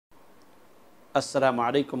আসসালামু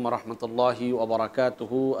আলাইকুম রহমতুল্লাহি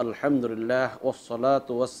ওবরাকাতুহু আলহামদুলিল্লাহ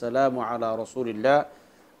ওসসালাতু ওয়াসসালামু আলা রসুলিল্লাহ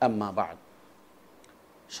আম্মা বাদ।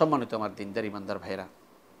 সম্মানিত আমার দিনদার ইমানদার ভাইরা,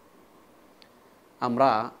 আমরা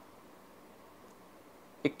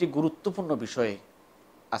একটি গুরুত্বপূর্ণ বিষয়ে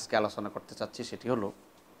আজকে আলোচনা করতে চাচ্ছি। সেটি হলো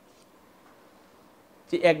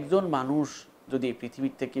যে একজন মানুষ যদি এই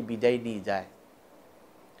পৃথিবীর থেকে বিদায় নিয়ে যায়,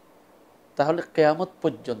 তাহলে কিয়ামত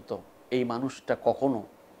পর্যন্ত এই মানুষটা কখনো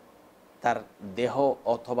তার দেহ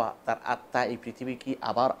অথবা তার আত্মা এই পৃথিবী কি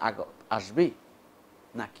আবার আসবে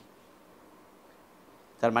নাকি?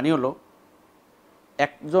 তার মানে হলো,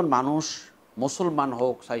 একজন মানুষ মুসলমান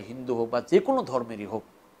হোক, চাই হিন্দু হোক বা যে কোনো ধর্মেরই হোক,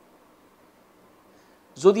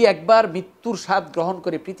 যদি একবার মৃত্যুর স্বাদ গ্রহণ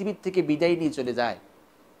করে পৃথিবীর থেকে বিদায় নিয়ে চলে যায়,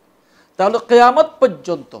 তাহলে কিয়ামত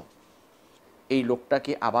পর্যন্ত এই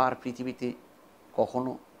লোকটাকে আবার পৃথিবীতে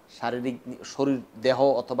কখনো শারীরিক শরীর দেহ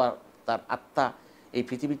অথবা তার আত্মা এই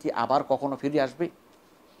পৃথিবীতে আবার কখনো ফিরে আসবে?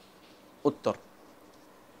 উত্তর,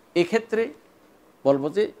 এক্ষেত্রে বলবো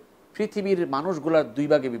যে পৃথিবীর মানুষগুলার দুই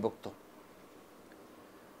ভাগে বিভক্ত,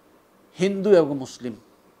 হিন্দু এবং মুসলিম।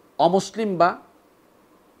 অমুসলিম বা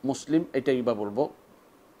মুসলিম, এটাই বা বলবো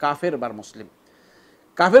কাফের বা মুসলিম।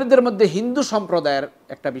 কাফেরদের মধ্যে হিন্দু সম্প্রদায়ের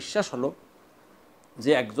একটা বিশ্বাস হলো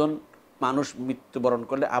যে একজন মানুষ মৃত্যুবরণ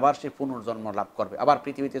করলে আবার সে পুনর্জন্ম লাভ করবে, আবার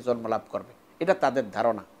পৃথিবীতে জন্ম লাভ করবে। এটা তাদের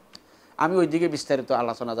ধারণা। আমি ওই দিকে বিস্তারিত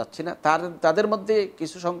আলোচনা যাচ্ছি না। তাদের মধ্যে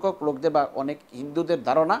কিছু সংখ্যক লোকদের বা অনেক হিন্দুদের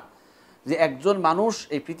ধারণা যে একজন মানুষ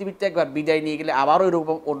এই পৃথিবীতে একবার বিদায় নিয়ে গেলে আবারও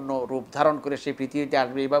এরকম অন্য রূপ ধারণ করে সেই পৃথিবীতে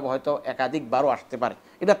আসবে, এইভাবে হয়তো একাধিকবারও আসতে পারে।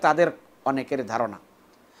 এটা তাদের অনেকের ধারণা।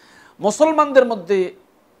 মুসলমানদের মধ্যে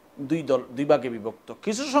দুই ভাগে বিভক্ত।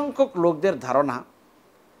 কিছু সংখ্যক লোকদের ধারণা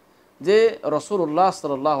যে রাসূলুল্লাহ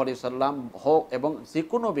সাল্লাল্লাহু আলাইহি সাল্লাম হোক এবং যে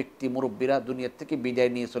কোনো ব্যক্তি মুরব্বীরা দুনিয়া থেকে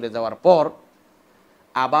বিদায় নিয়ে চলে যাওয়ার পর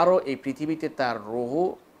আবারও এই পৃথিবীতে তার রূহ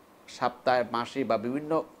সপ্তাহে, মাসে বা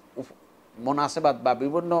বিভিন্ন মুনাসাবাত বা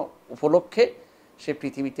বিভিন্ন উপলক্ষে সে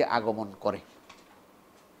পৃথিবীতে আগমন করে।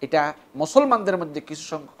 এটা মুসলমানদের মধ্যে কিছু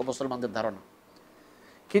সংখ্যক মুসলমানদের ধারণা।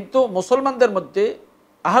 কিন্তু মুসলমানদের মধ্যে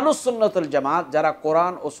আহলুস সুন্নাত ওয়াল জামাত, যারা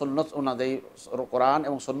কোরআন ও সুন্নাত অনুযায়ী, কোরআন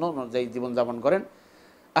এবং সুন্নাত অনুযায়ী জীবনযাপন করেন,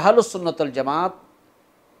 আহলুস সুন্নাত ওয়াল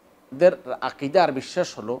জামাতদের আকীদা আর বিশ্বাস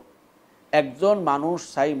হলো, একজন মানুষ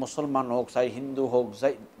চাই মুসলমান হোক, চাই হিন্দু হোক,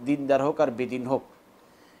 চাই দিনদার হোক আর বেদিন হোক,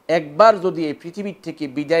 একবার যদি এই পৃথিবীর থেকে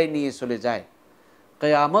বিদায় নিয়ে চলে যায়,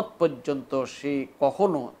 কিয়ামত পর্যন্ত সে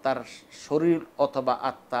কখনো তার শরীর অথবা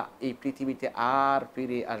আত্মা এই পৃথিবীতে আর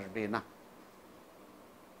ফিরে আসবে না।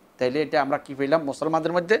 তাইলে এটা আমরা কি পেলাম?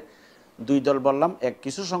 মুসলমানদের মধ্যে দুই দল বললাম।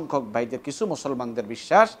 কিছু সংখ্যক ভাইদের, কিছু মুসলমানদের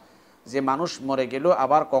বিশ্বাস যে মানুষ মরে গেল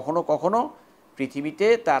আবার কখনো কখনো পৃথিবীতে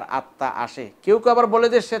তার আত্মা আসে। কেউ কেউ আবার বলে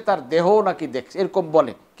যে সে তার দেহ নাকি দেখছে, এরকম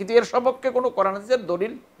বলে, কিন্তু এর সপক্ষে কোনো কোরআন হাদিসের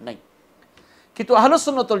দলিল নাই। কিন্তু আহলুস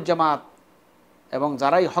সুন্নাত ওয়াল জামাত এবং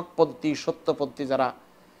যারাই হকপন্থী, সত্যপন্থী, যারা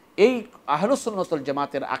এই আহলুস সুন্নাত ওয়াল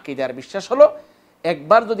জামাতের আকীদার বিশ্বাস হলো,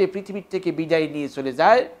 একবার যদি পৃথিবীর থেকে বিদায় নিয়ে চলে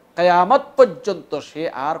যায়, কিয়ামত পর্যন্ত সে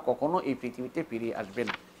আর কখনো এই পৃথিবীতে ফিরে আসবে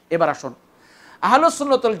না। এবার আসুন, আহলুস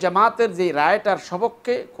সুন্নাত ওয়াল জামাতের যে রায়টার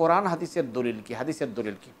সপক্ষে কোরআন হাদিসের দলিল কি, হাদিসের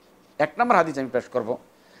দলিল কি? এক নম্বর হাদিস আমি পেশ করব।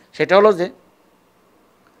 সেটা হলো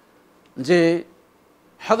যে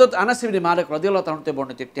হযরত আনাস ইবনে মালিক রাদিয়াল্লাহু তাআলা হতে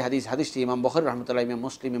বর্ণিত একটি হাদিস। হাদিসটি ইমাম বুখারী রাহমাতুল্লাহ, ইমাম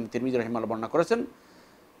মুসলিম, ইমাম তিরমিজি রাহিমাহুল্লাহ বর্ণনা করেছেন।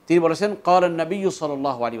 তিনি বলেছেন, ক্বালা নবী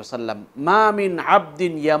সাল্লাল্লাহু আলাইহি ওয়াসাল্লাম, মা মিন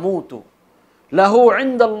আবদিন ইয়ামুতু লাহু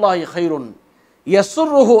ইনদাল্লাহি খায়রুন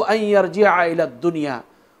ইয়াসুরুহু আন ইয়ারজিআ ইলা দুনিয়া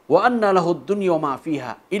ওয়া আন্না লাহু দুনিয়া ওয়া মা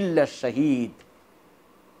ফিহা ইল্লা শাহীদ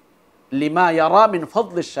লিমা ইয়ারা মিন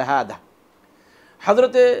ফাদলিশ শাহাদা।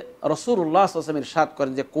 হযরতে রাসূলুল্লাহ সাল্লাল্লাহু আলাইহি ওয়াসাল্লাম ইরশাদ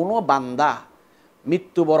করেন যে কোনো বান্দা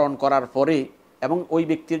মৃত্যুবরণ করার পরে এবং ওই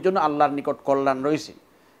ব্যক্তির জন্য আল্লাহর নিকট কল্যাণ রয়েছে,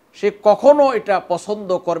 সে কখনো এটা পছন্দ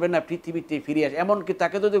করবে না পৃথিবীতে ফিরে আসে। এমনকি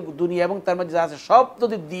তাকে যদি দুনিয়া এবং তার মধ্যে যা আছে সব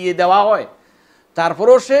যদি দিয়ে দেওয়া হয়,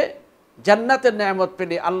 তারপরেও সে জান্নাতের নেয়ামত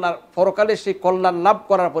পেলে আল্লাহর পরকালে সে কল্যাণ লাভ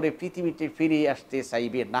করার পরে পৃথিবীতে ফিরে আসতে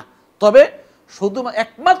চাইবে না। তবে শুধু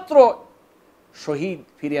একমাত্র শহীদ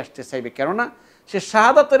ফিরে আসতে চাইবে, কেননা সে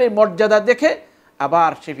শাহাদাতের এই মর্যাদা দেখে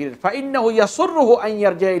আবার সে ফিরে। ফাইন্নাহু ইয়াসুররুহু আন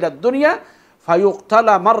ইয়ারজিআ ইলা দুনিয়া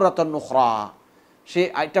ফায়ুকতালা মাররাতান উখরা। সে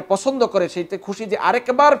এটা পছন্দ করে, সেইতে খুশি যে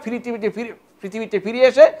আরেকবার পৃথিবীতে ফিরে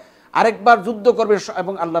এসে আরেকবার যুদ্ধ করবে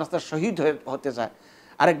এবং আল্লাহর রাস্তায় শহীদ হতে চায়,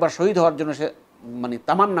 আরেকবার শহীদ হওয়ার জন্য সে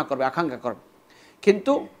তামান্না করবে, আকাঙ্ক্ষা করবে।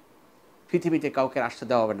 কিন্তু পৃথিবীতে কাউকে আসতে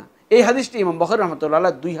দেওয়া হবে না। এই হাদিসটি ইমাম বুখারী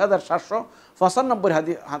রাহমাতুল্লাহ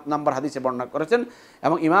 2795 নম্বর হাদিসে বর্ণনা করেছেন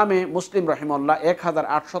এবং ইমামে মুসলিম রাহিমাহুল্লাহ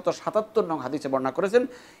 1877 নং হাদিসে বর্ণনা করেছেন।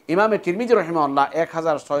 ইমামে তিরমিজি রাহিমাহুল্লাহ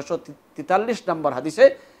 1643 নম্বর হাদিসে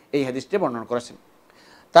এই হাদিসটি বর্ণনা করেছেন।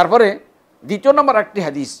 তারপরে দ্বিতীয় নম্বর একটি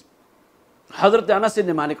হাদিস, হযরত আনাস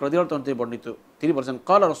ইবনে মালিক রাদিয়াল্লাহু তাআলা বর্ণিত, তিনি বলেছেন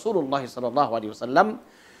ক্বালা রাসূলুল্লাহ সাল্লাল্লাহু আলাইহি ওয়াসাল্লাম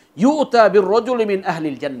ইউতা বির-রাজুলি মিন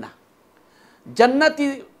আহলিল জান্নাহ, জান্নাতি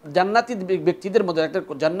জান্নাতি ব্যক্তিদের মধ্যে একটা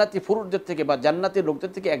জান্নাতি পুরুষদের থেকে বা জান্নাতি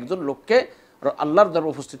লোকদের থেকে একজন লোককে আল্লাহর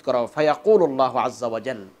দরবারে উপস্থিত করা হবে। ফায়াকুলুল্লাহু আযজা ওয়া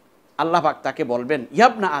জাল, আল্লাহ পাক তাকে বলবেন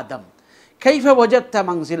ইয়াবনা আদম কাইফা ওয়াজাদতা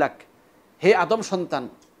মানজিলাক, হে আদম সন্তান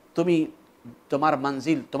তুমি তোমার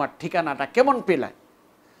মানজিল তোমার ঠিকানাটা কেমন পেলে?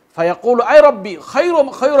 ফায়াকুল আই রব্বি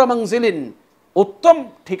খায়রু মানজিলিন, উত্তম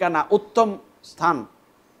ঠিকানা উত্তম স্থান।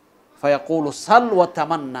 ফায়াকুল সাল ওয়া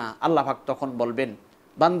তামান্না, আল্লাহ পাক তখন বলবেন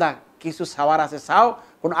বান্দা কিছু চাওয়ার আছে চাও,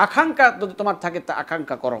 কোন আকাঙ্ক্ষা যদি তোমার থাকে তা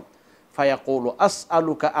আকাঙ্ক্ষা করো। ফায়াকুল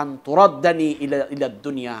আসআলুকা আন তুরাদ্দানি ইলা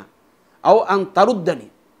দুনিয়া আও আন তারুদ্দানি,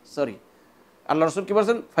 সরি আল্লাহ রাসূল কি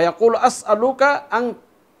বলেছেন? ফায়াকুল আসআলুকা আন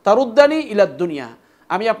তারুদ্দানি ইলা দুনিয়া,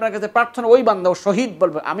 আমি আপনার কাছে প্রার্থনা, ওই বান্দা ও শহীদ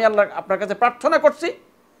বলবে আমি আল্লাহ আপনার কাছে প্রার্থনা করছি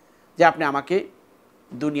যে আপনি আমাকে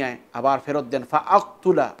দুনিয়ায় আবার ফেরত দেন। ফা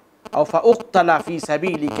আক্তুলা আও ফা উক্তালা ফি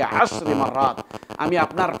সাবিলিকা 10 মাররাত, আমি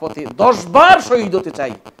আপনার পথে 10 বার শহীদ হতে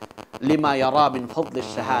চাই। লিমা ইয়ারা মিন ফাদলিশ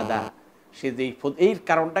শাহাদা, সে যে এই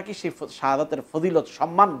কারণটা কি সে শাহাদাতের ফজিলত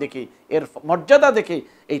সম্মান দেখে এর মর্যাদা দেখে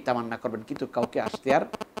এই তামান্না করবেন, কিন্তু কাউকে আসতে আর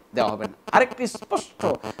দেওয়া হবে না। আরেকটি স্পষ্ট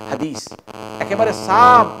হাদিস একেবারে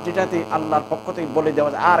সাফ, যেটাতে আল্লাহর পক্ষ থেকে বলে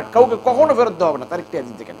দেওয়া যায় আর কাউকে কখনো ফেরত দেওয়া হবে না, তার একটি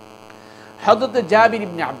হাদিস দেখেন। হযরত জাবির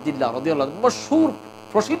ইবনে আব্দুল্লাহ রাদিয়াল্লাহু আনহু মশহুর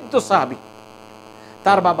প্রসিদ্ধ সাহাবী,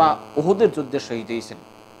 তার বাবা উহুদের যুদ্ধে শহীদ হয়েছেন।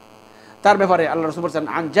 তার ব্যাপারে আল্লাহ রাসূল বলেছেন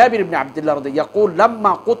আন জাবির ইবনে আব্দুল্লাহ রাদিয়াল্লাহু ইয়াকুল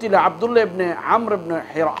লাম্মা কুতিলা আব্দুল্লাহ ইবনে আমর ইবনে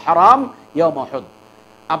হারাম ইয়াওম উহুদ,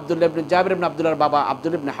 আব্দুল্লাহ ইবনে জাবির ইবনে আব্দুল্লাহর বাবা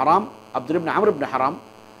আব্দুল্লাহ ইবনে হারাম, আব্দুল্লাহ ইবনে আমর ইবনে হারাম,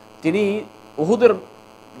 তিনি উহুদের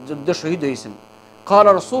যুদ্ধে শহীদ হয়েছেন।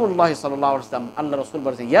 ক্বালা রাসূলুল্লাহ সাল্লাল্লাহু আলাইহি ওয়াসাল্লাম, আল্লাহ রাসূল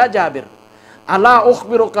বলেছেন ইয়া জাবির আলা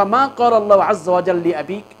উখবিরুকা মা ক্বালা আল্লাহু আযজা ওয়া জাল্লা লি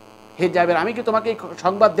আবিক, হে জাবির আমি কি তোমাকে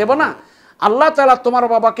সংবাদ দেব না আল্লাহ তাআলা তোমার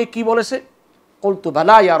বাবাকে কি বলেছে? কুলতু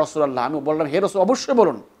বালা ইয়া রাসূলুল্লাহ, আমি বললাম হে রাসূল অবশ্যই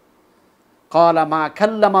বলুন। ক্বালা মা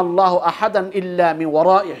কাল্লামা আল্লাহু আহাদান ইল্লা মিন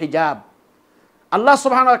ওয়ারাই হিজাব, আল্লাহ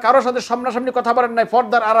সুবহানাহু ওয়া তাআলা কারোর সাথে সামনাসামনি কথা বলেন নাই,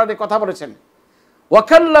 পর্দার আড়ালে কথা বলেছেন। ওয়া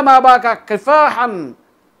কাল্লামা আবাকা কিফাহান,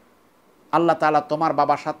 আল্লাহ তাআলা তোমার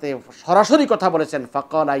বাবার সাথে সরাসরি কথা বলেছেন।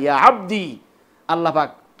 ফাকালা ইয়া আবদি, আল্লাহ পাক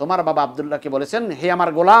তোমার বাবা আব্দুল্লাহকে বলেছেন হে আমার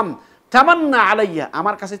গোলাম তামান্না আলাইয়া,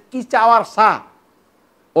 আমার কাছে কি চাওয়ার চা,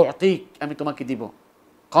 উতিক আমি তোমাকে দিব।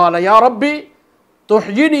 ক্বালা ইয়া রাব্বি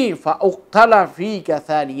তুহয়িনি ফাউক্তালা ফিকা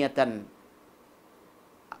সানিয়াতান,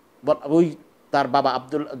 ওই তার বাবা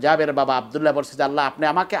জাবের বাবা আব্দুল্লাহ বলছে যে আল্লাহ আপনি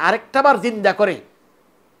আমাকে আরেকটা বার জিন্দা করে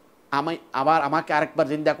আমাকে আরেকবার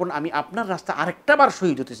জিন্দা করুন, আমি আপনার রাস্তা আরেকটা বার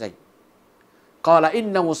শহীদ হতে চাই। ক্বালা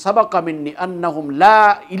ইন্নাহু সাবাকা মিন্নি আন্নাহুম লা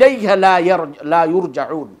ইলাইহা লা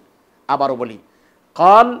ইউরজাউন, আবারও বলি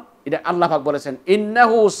ক্বাল, এটা আল্লাহ পাক বলেছেন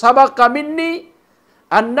ইন্নাহু সাবাকা মিন্নি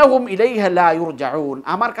আন্নাহুম ইলাইহা লা ইউরজাউন,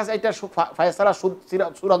 আমার কাছে এটা ফয়সালা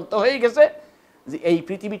চূড়ান্ত হয়ে গেছে যে এই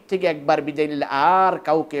পৃথিবীর থেকে একবার বিদায় নিলে আর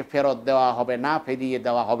কাউকে ফেরত দেওয়া হবে না, ফিরিয়ে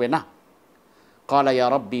দেওয়া হবে না। ক্বালা ইয়া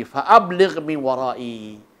রাব্বি ফাআবলিগ মিন ওয়ারাই,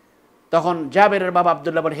 তখন জাবেরের বাবা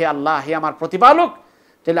আব্দুল্লাহ বলে হে আল্লাহ, হে আমার প্রতিপালক,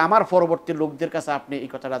 তাহলে আমার পরবর্তী লোকদের কাছে আপনি এই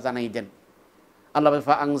কথাটা জানাই দেন। আল্লাহ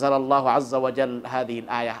ফাআনজালাল্লাহু আযজা ওয়া জাল হাযিহিল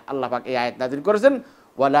আয়াহ, আল্লাহ পাক এই আয়াত নাযিল করেছেন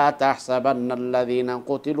ওয়ালা তাহসাবান্নাল্লাযীনা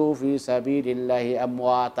কুতিলু ফি সাবিলিল্লাহি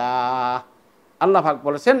আমওয়াতা, আল্লাহ পাক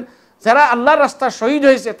বলেছেন যারা আল্লাহর রাস্তায় শহীদ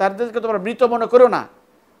হয়েছে তাদেরকে তোমরা মৃত মনে করো না,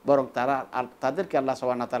 বরং তাদেরকে আল্লাহ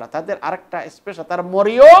সুবহানাহু ওয়া তাআলা তাদের আরেকটা স্পেশাল, তারা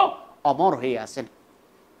মরিও অমর হয়ে আছেন।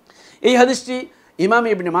 এই হাদিসটি ইমাম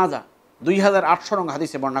ইবনে মাজাহ 2800 নং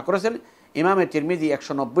হাদিসে বর্ণনা করেছেন, ইমামে তিরমিজি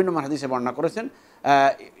 190 নম্বর হাদিসে বর্ণনা করেছেন,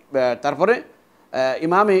 তারপরে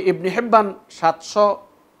ইমামে ইবনে হিব্বান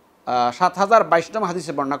 7022 নম্বর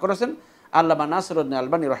হাদিসে বর্ণনা করেছেন। আল্লামা নাসিরুদ্দিন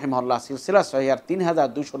আলবানী রাহিমাহুল্লাহ সিলসিলা সহিহার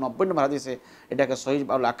 3290 নম্বর হাদিসে এটাকে সহিহ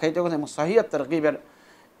বলে আখ্যায়িত করেছেন এবং সহিহ তারগীবের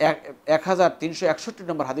 1361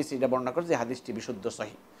 নম্বর হাদিসে এটা বর্ণনা করেছে, হাদিসটি বিশুদ্ধ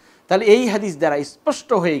সহিহ। তাহলে এই হাদিস দ্বারা স্পষ্ট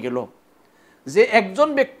হয়ে গেল যে একজন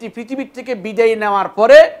ব্যক্তি পৃথিবীর থেকে বিদায় নেওয়ার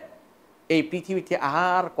পরে এই পৃথিবীতে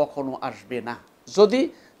আর কখনো আসবে না। যদি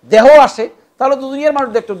দেহ আসে তাহলে তো দুনিয়ার মানুষ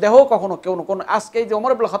দেখতো, দেহ কখনো কেউ কোনো আজকে এই যে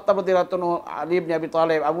ওমর ইবনে খাত্তাব রাদিয়াল্লাহু আনহু, আলী ইবনে আবি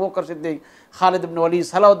তালেব, আবু বকর সিদ্দিক, খালিদ ইবনে ওয়ালিদ,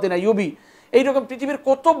 সালাউদ্দিন আইয়ুবী, এইরকম পৃথিবীর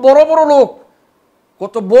কত বড় বড় লোক,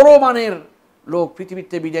 কত বড় মানের লোক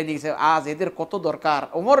পৃথিবীতে বিদায় নিয়েছে। আজ এদের কত দরকার,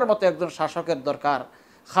 ওমরের মতো একজন শাসকের দরকার,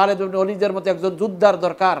 খালিদ ইবনে ওয়ালিদের মতো একজন যোদ্ধার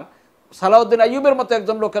দরকার, সালাউদ্দিন আইয়ুবের মতো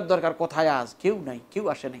একজন লোকের দরকার। কোথায় আজ কেউ নাই, কেউ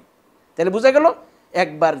আসে নাই। তাহলে বোঝা গেল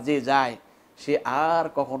একবার যে যায় সে আর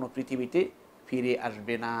কখনো পৃথিবীতে ফিরে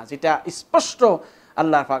আসবে না, যেটা স্পষ্ট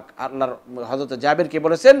আল্লাহ পাক আল্লাহর হযরত জাবেরকে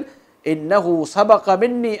বলেছেন ইন্নাহু সাবাকা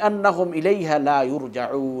মিন্নি আন্নাহুম ইলাইহা লা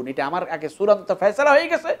ইউরজাউন, এটা আমার আগে চূড়ান্ত ফয়সালা হয়ে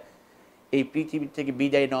গেছে, এই পৃথিবী থেকে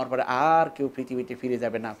বিদায় নেওয়ার পরে আর কেউ পৃথিবীতে ফিরে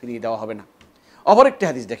যাবে না, ফিরিয়ে দেওয়া হবে না। অপর একটি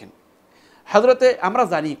হাদিস দেখেন, হযরতে আমরা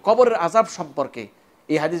জানি কবরের আযাব সম্পর্কে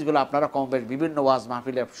এই হাদিসগুলো আপনারা কমবেশ বিভিন্ন ওয়াজ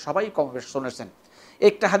মাহফিলে সবাই কমবেশ শুনেছেন।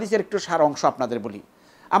 একটা হাদিসের একটু সার অংশ আপনাদের বলি।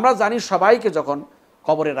 আমরা জানি সবাইকে যখন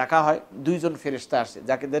কবরে রাখা হয় দুইজন ফেরেশতা আসে,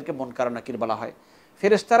 যাদেরকে মুনকার নাকির বলা হয়।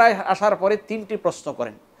 ফেরেশতারা আসার পরে তিনটি প্রশ্ন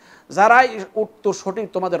করেন, যারাই উত্তর সঠিক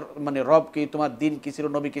তোমাদের মানে রব কি, তোমার দিন কি ছিল,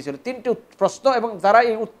 নবী কি ছিল, তিনটি প্রশ্ন, এবং যারা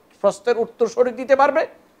এই প্রশ্নের উত্তর সঠিক দিতে পারবে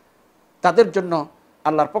তাদের জন্য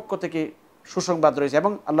আল্লাহর পক্ষ থেকে সুসংবাদ রয়েছে।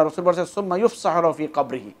 এবং আল্লাহ রাসূল বলেছেন সুম্মা ইউফসাহু ফি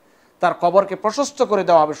কবরিহি, তার কবরকে প্রশস্ত করে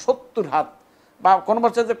দেওয়া হবে 70 হাত, বা কোনো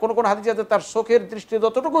বলছে যে কোনো হাদিসে তার চোখের দৃষ্টি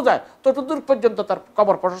যতটুকু যায় ততদূর পর্যন্ত তার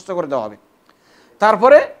কবর প্রশস্ত করে দেওয়া হবে।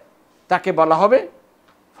 তারপরে তাকে বলা হবে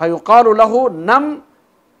ফায়ুকালু লাহু নাম,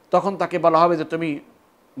 তখন তাকে বলা হবে যে তুমি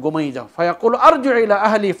ঘুমিয়ে যাও। ফায়াকুলু আরজিউ ইলা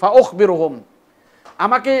আহলি ফাউখবিরুহুম,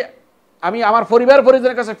 আমি আমার পরিবার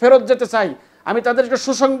পরিজনের কাছে ফেরত যেতে চাই, আমি তাদেরকে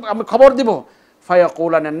আমি খবর দিব।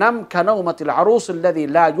 ফায়াকুলানা নাম কানাউমাতিল আরুস আল্লাযী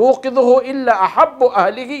লা ইউকিযুহু ইল্লা আহাব্বু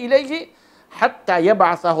আহলিহি ইলাইহি হাত্তা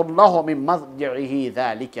ইয়াবআসাহু আল্লাহু মিন মাযজিহি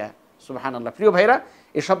যালিকা। সুবহানাল্লাহ। প্রিয় ভাইরা,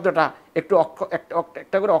 এই শব্দটা একটু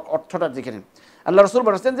একটা করে অর্থটা দেখে নিন। আল্লাহ রাসূল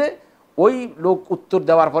বলেছেন যে ওই লোক উত্তর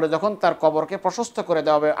দেওয়ার পরে যখন তার কবরকে প্রশস্ত করে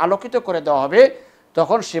দেওয়া হবে, আলোকিত করে দেওয়া হবে,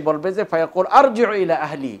 তখন সে বলবে যে ফায়াকুল আরজিউ ইলা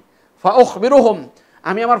আহলি ফাউখবিরুহুম,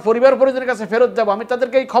 আমি আমার পরিবার পরিজনের কাছে ফেরত যাব, আমি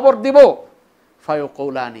তাদেরকে এই খবর দিব।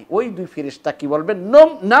 ফায়াকুলানি, ওই দুই ফেরেশতা কি বলবেন,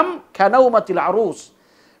 নাম কানাউমাতিল আরুস,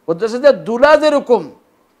 বলতেছে যে দুলা যেরকম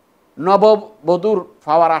নববধূর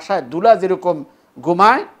পাওয়ার আশায় দুলা যেরকম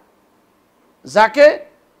ঘুমায়, যাকে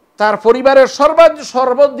তার পরিবারের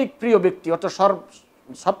সর্বাধিক প্রিয় ব্যক্তি অর্থাৎ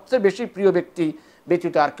সবচেয়ে বেশি প্রিয় ব্যক্তি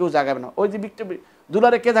ব্যতীত আর কেউ জাগাবে না। ওই যে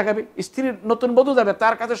দুলারে কে জাগাবে? স্ত্রীর নতুন বধূ যাবে,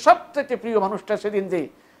 তার কাছে সবচেয়ে প্রিয় মানুষটা সেদিন যে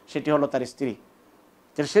সেটি হলো তার স্ত্রী।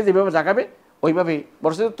 সে যেভাবে জাগাবে ওইভাবে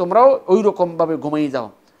বলছে তোমরাও ওই রকমভাবে ঘুমিয়ে যাও।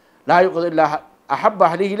 লা ইউকিযুল্লাহ আহাব্বা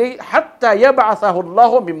আহলিহি ইলাইহি হাত্তা ইয়াবআসাহু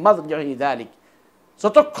আল্লাহু মিন মাযজিহি যালিক,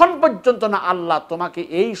 যতক্ষণ পর্যন্ত না আল্লাহ তোমাকে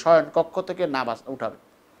এই শয়ন কক্ষ থেকে না উঠাবে,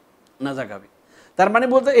 না জাগাবে। তার মানে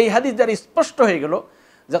বলতে এই হাদিস দ্বারা স্পষ্ট হয়ে গেল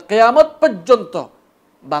যে কিয়ামত পর্যন্ত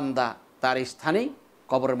বান্দা তার স্থানেই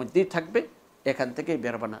কবরের মধ্যেই থাকবে, এখান থেকেই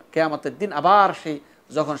বেরোবে না। কিয়ামতের দিন আবার সেই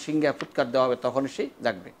যখন সিংহায় ফুৎকার দেওয়া হবে তখন সে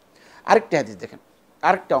জাগবে। আরেকটি হাদিস দেখেন,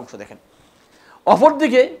 আরেকটা অংশ দেখেন।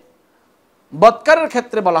 অপরদিকে বৎকারের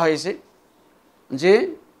ক্ষেত্রে বলা হয়েছে যে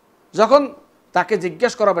যখন তাকে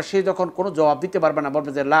জিজ্ঞেস করা হবে, সে যখন কোনো জবাব দিতে পারবে না,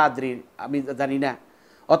 বলবে যে লা আদরি, আমি জানি না।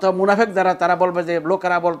 অথবা মুনাফিক যারা তারা বলবে যে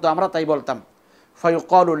লোকেরা বলতো আমরা তাই বলতাম।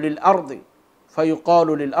 ফায়ুকালু লিল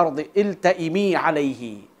আরদি ইলতাইমি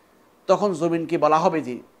আলাইহি, তখন জমিনকে বলা হবে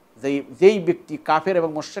যে যেই ব্যক্তি কাফের এবং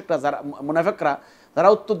মুশরিকরা যারা মুনাফিকরা যারা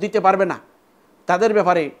উত্তর দিতে পারবে না তাদের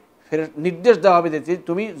ব্যাপারে ফের নির্দেশ দেওয়া হবে যে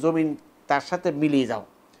তুমি জমিন তার সাথে মিলিয়ে যাও।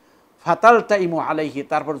 ফাতালতাইমু আলাইহি,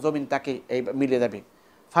 তারপর জমিন তাকে এই মিলে যাবে।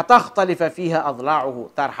 ফাতাখতালিফা ফিহা আযলাউহু,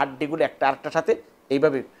 তার হাড্ডিগুলো একটা আরেকটার সাথে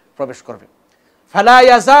এইভাবে প্রবেশ করবে। ফালা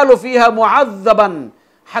ইয়াজালু ফিহা মুআযযাবান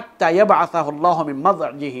হাত্তা ইয়াবআসাহু আল্লাহু মিন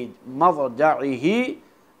মাযজিহি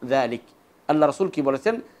যালিক। আল্লাহ রাসূল কি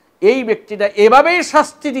বলেছেন, এই ব্যক্তিটা এভাবেই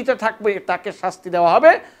শাস্তি দিতে থাকবে, তাকে শাস্তি দেওয়া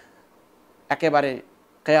হবে একেবারে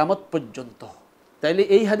কিয়ামত পর্যন্ত। তাইলে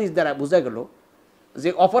এই হাদিস দ্বারা বোঝা গেল যে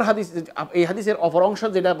অপর হাদিস, এই হাদিসের অপর অংশ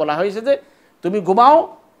যেটা বলা হয়েছে যে তুমি ঘুমাও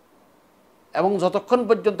এবং যতক্ষণ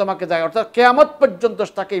পর্যন্ত আমাকে যায়, অর্থাৎ কিয়ামত পর্যন্ত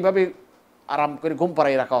তাকে এইভাবে আরাম করে ঘুম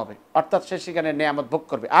পাড়াই রাখা হবে, অর্থাৎ সে সেখানে নেয়ামত ভোগ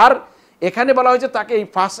করবে। আর এখানে বলা হয়েছে তাকে এই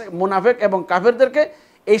মুনাফিক এবং কাফেরদেরকে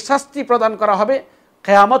এই শাস্তি প্রদান করা হবে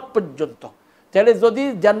কিয়ামত পর্যন্ত। তাহলে যদি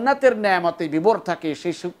জান্নাতের নেয়ামতে বিভোর থাকে,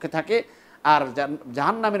 সেই সুখে থাকে, আর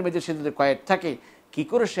জাহান্নামের মধ্যে সে যদি কয়েদ থাকে, কি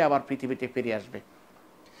করে সে আবার পৃথিবীতে ফিরে আসবে?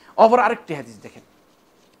 অপর আরেকটি হাদিস দেখেন,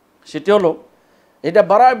 সেটি হলো এটা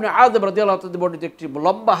বারা ইবনে আযিব রাদিয়াল্লাহু তাআলা বর্ণিত একটি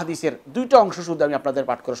লম্বা হাদিসের দুইটা অংশ শুধু আমি আপনাদের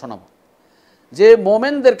পাঠ করে শোনাবো। যে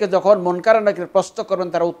মোমেনদেরকে যখন মুনকার নাকির প্রশ্ন করবেন,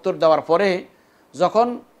 তারা উত্তর দেওয়ার পরে যখন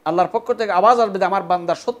আল্লাহর পক্ষ থেকে আওয়াজ আসবে যে আমার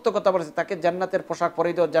বান্দা সত্য কথা বলেছে, তাকে জান্নাতের পোশাক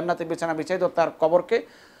পরিয়ে দাও, জান্নাতের বিছানা বিছাই দাও, তার কবরকে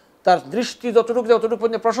তার দৃষ্টি যতটুকু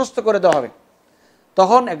পর্যন্ত প্রশস্ত করে দেওয়া হবে,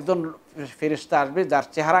 তখন একজন ফেরেশতা আসবে যার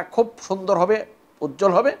চেহারা খুব সুন্দর হবে,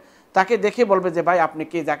 উজ্জ্বল হবে। তাকে দেখে বলবে যে ভাই আপনি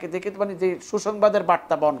কে? যাকে দেখে মানে যে সুসংবাদের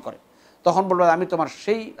বার্তা বহন করে, তখন বলবে আমি তোমার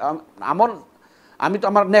সেই আমল, আমি তো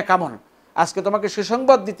আমার নেক আমল, আজকে তোমাকে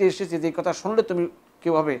সুসংবাদ দিতে এসেছি, যে কথা শুনলে তুমি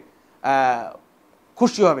কীভাবে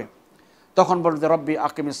খুশি হবে। তখন বলবে রব্বি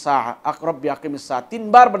আকিমিস সাআহ, রব্বি আকিমিস সাআহ,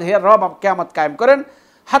 তিনবার বলে হে রব কিয়ামত কায়েম করেন,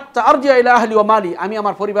 হাত্তা আরজিউ ইলা আহলি ওয়া মালি, আমি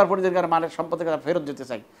আমার পরিবার পরিজনের মালের সম্পদের কাছে ফেরত যেতে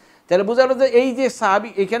চাই। তাহলে বোঝা গেল যে এই যে সাহাবী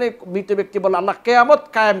এখানে মৃত ব্যক্তি বলল আল্লাহ কিয়ামত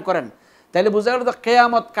কায়েম করেন, তাহলে বোঝা গেল যে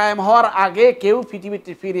কিয়ামত কায়েম হওয়ার আগে কেউ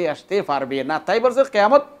পৃথিবীতে ফিরে আসতে পারবে না, তাই বলছে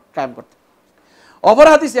কিয়ামত কায়েম করতে। অপর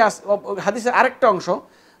হাদিসের আরেকটা অংশ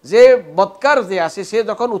যে বদকার যে আছে সে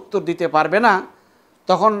যখন উত্তর দিতে পারবে না,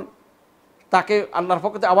 তখন তাকে আল্লাহর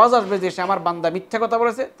পক্ষ থেকে আওয়াজ আসবে যে সে আমার বান্দা মিথ্যা কথা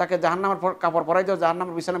বলেছে, তাকে জাহান্নামের কাপড় পরাই দাও,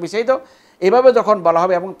 জাহান্নামের বিছানা বিছাই দাও, এভাবে যখন বলা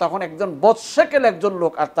হবে, এবং তখন একজন বৎসেকেল একজন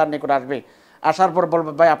লোক আর তার নিকট আসবে, আসার পর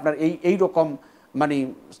বলবে ভাই আপনার এই রকম মানে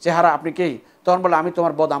চেহারা, আপনি কে? তখন বলে আমি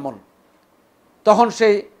তোমার বদ আমল। তখন সে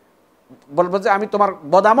বলবে যে আমি তোমার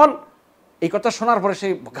বদ আমল। এই কথা শোনার পরে সে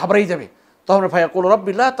ঘাবড়েই যাবে। তখন ভাইয়া কুল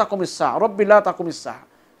রব্বিল্লাহ তাকুমিসা, রব্বিল্লাহ তাকুমিসা,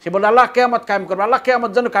 সে বলে আল্লাহ কেয়ামত কায়েম করবে, আল্লাহ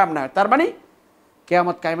কেয়ামত যেন কায়েম না হয়। তার মানে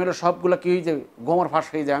কেয়ামত কায়েমের সবগুলো কি হয়ে যাবে? গোমর ফাঁস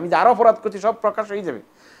হয়ে যাবে, আমি যে আরো অপরাধ করছি সব প্রকাশ হয়ে যাবে।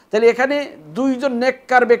 তাহলে এখানে দুইজন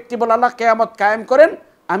নেককার ব্যক্তি বলে আল্লাহ কেয়ামত কায়েম করেন,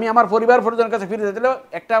 আমি আমার পরিবার পরিজনের কাছে ফিরে যেতে,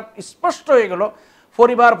 একটা স্পষ্ট হয়ে গেল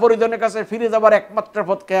পরিবার পরিজনের কাছে ফিরে যাবার একমাত্র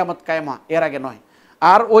পথ কেয়ামত কায়েমা, এর আগে নয়।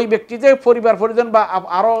 আর ওই ব্যক্তি যে পরিবার পরিজন বা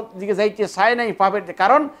আরো দিকে যাইতে চায় নাই পাবেন,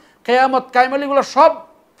 কারণ কেয়ামত কায়েমালিগুলো সব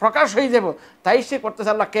প্রকাশ হয়ে যাব, তাই সে করতেছে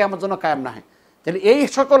আল্লাহ কেয়ামত যেন কায়েম না হয়। তাহলে এই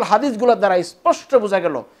সকল হাদিসগুলোর দ্বারা স্পষ্ট বোঝা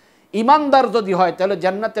গেল ইমানদার যদি হয় তাহলে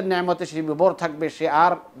জান্নাতের নিয়ামতে সে বিভোর থাকবে, সে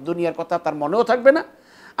আর দুনিয়ার কথা তার মনেও থাকবে না।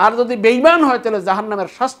 আর যদি বেঈমান হয় তাহলে জাহান্নামের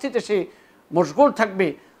শাস্তিতে সে মশগুল থাকবে,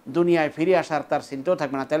 দুনিয়ায় ফিরে আসার তার চিন্তাও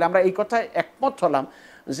থাকবে না। তাহলে আমরা এই কথায় একমত হলাম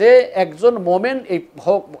যে একজন মোমেন এই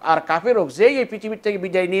হোক আর কাফের হোক, যেই এই পৃথিবীর থেকে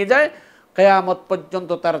বিদায় নিয়ে যায়, কিয়ামত পর্যন্ত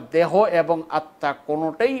তার দেহ এবং আত্মা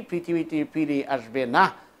কোনোটাই পৃথিবীতে ফিরে আসবে না,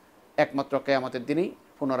 একমাত্র কিয়ামতের দিনই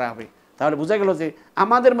পুনরায় হবে। তাহলে বোঝা গেল যে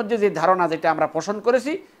আমাদের মধ্যে যে ধারণা যেটা আমরা পোষণ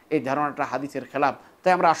করেছি, এই ধারণাটা হাদিসের খেলাফ।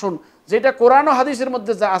 তাই আমরা আসুন যেটা কোরআন ও হাদিসের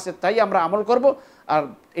মধ্যে যা আছে তাই আমরা আমল করব, আর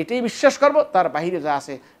এটাই বিশ্বাস করব, তার বাহিরে যা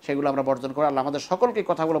আছে সেগুলো আমরা বর্জন করব। আল্লাহ আমাদের সকলকে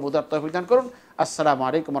কথাগুলো বোঝার তৌফিক দান করুন। আসসালামু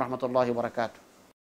আলাইকুম রহমতুল্লাহি ওয়া বারাকাতুহু।